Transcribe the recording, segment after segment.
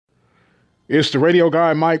It's the radio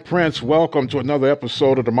guy, Mike Prince. Welcome to another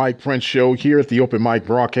episode of the Mike Prince Show here at the Open Mic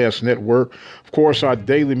Broadcast Network. Of course, our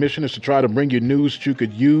daily mission is to try to bring you news that you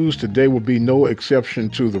could use. Today will be no exception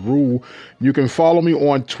to the rule. You can follow me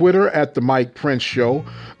on Twitter at the Mike Prince Show.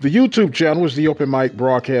 The YouTube channel is the Open Mic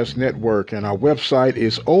Broadcast Network, and our website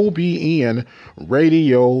is obnradio.com.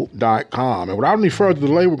 And without any further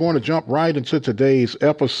delay, we're going to jump right into today's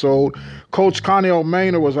episode. Coach Connell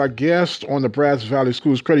Maynor was our guest on the Brazos Valley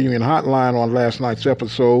Schools Credit Union Hotline on last night's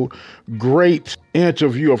episode. Great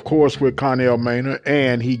interview, of course, with Connell Maynor,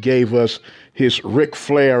 and he gave us his Ric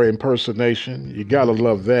Flair impersonation. You gotta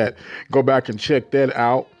love that. Go back and check that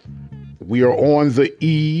out. We are on the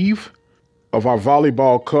eve of our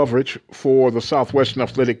volleyball coverage for the Southwestern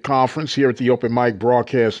Athletic Conference here at the Open Mic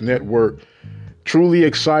Broadcast Network. Truly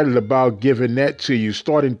excited about giving that to you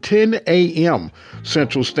starting 10 a.m.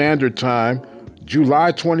 Central Standard Time,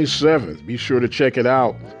 July 27th. Be sure to check it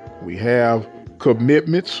out. We have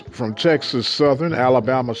commitments from Texas Southern,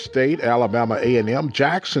 Alabama State, Alabama A&M,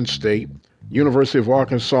 Jackson State, University of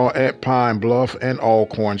Arkansas at Pine Bluff, and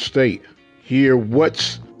Alcorn State. Hear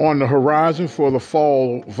what's on the horizon for the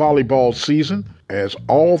fall volleyball season, as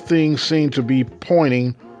all things seem to be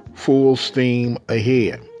pointing full steam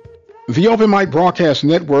ahead. The Open Mic Broadcast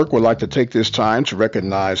Network would like to take this time to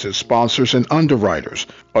recognize its sponsors and underwriters: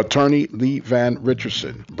 Attorney Lee Van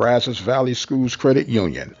Richardson, Brazos Valley Schools Credit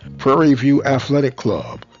Union, Prairie View Athletic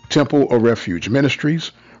Club, Temple of Refuge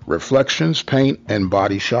Ministries, Reflections Paint and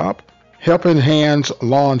Body Shop, Helping Hands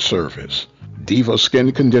Lawn Service, Diva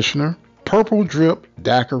Skin Conditioner, Purple Drip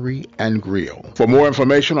Daiquiri and Grill. For more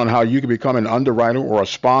information on how you can become an underwriter or a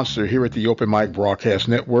sponsor here at the Open Mic Broadcast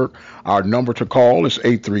Network, our number to call is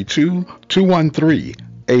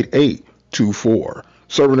 832-213-8824.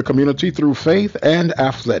 Serving the community through faith and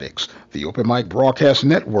athletics. The Open Mic Broadcast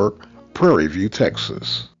Network, Prairie View,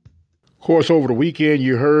 Texas. Of course, over the weekend,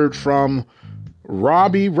 you heard from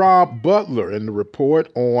Rob Butler in the report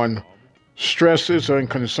on stresses and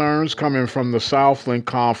concerns coming from the Southland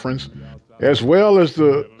Conference, as well as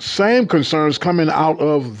the same concerns coming out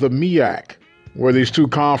of the MEAC, where these two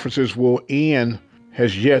conferences will end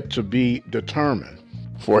has yet to be determined.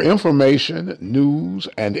 For information, news,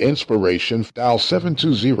 and inspiration, dial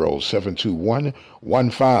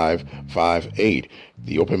 720-721-1558.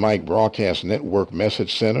 The Open Mic Broadcast Network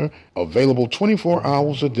Message Center, available 24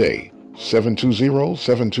 hours a day,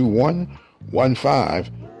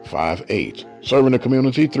 720-721-1558. Serving the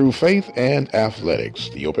community through faith and athletics.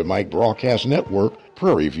 The Open Mic Broadcast Network,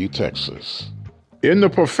 Prairie View, Texas. In the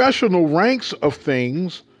professional ranks of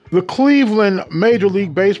things, the Cleveland Major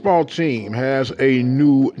League Baseball team has a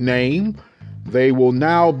new name. They will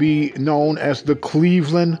now be known as the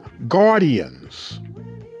Cleveland Guardians.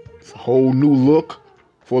 It's a whole new look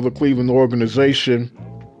for the Cleveland organization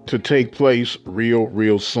to take place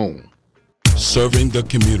real soon. Serving the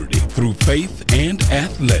community through faith and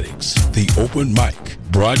athletics. The Open Mic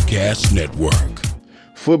Broadcast Network.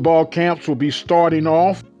 Football camps will be starting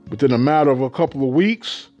off within a matter of a couple of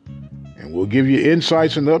weeks, and we'll give you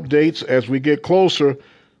insights and updates as we get closer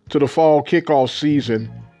to the fall kickoff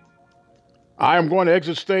season. I am going to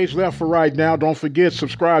exit stage left for right now. Don't forget,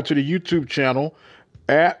 subscribe to the YouTube channel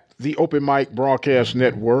at the Open Mic Broadcast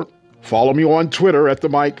Network. Follow me on Twitter at The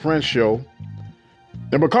Mike Prince Show.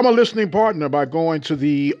 And become a listening partner by going to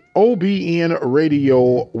the OBN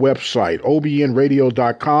Radio website,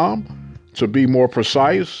 obnradio.com, to be more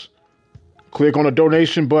precise. Click on the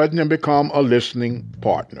donation button and become a listening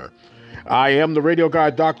partner. I am the radio guy,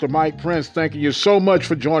 Dr. Mike Prince. Thank you so much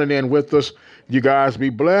for joining in with us. You guys be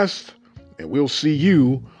blessed, and we'll see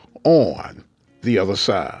you on the other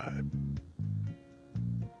side.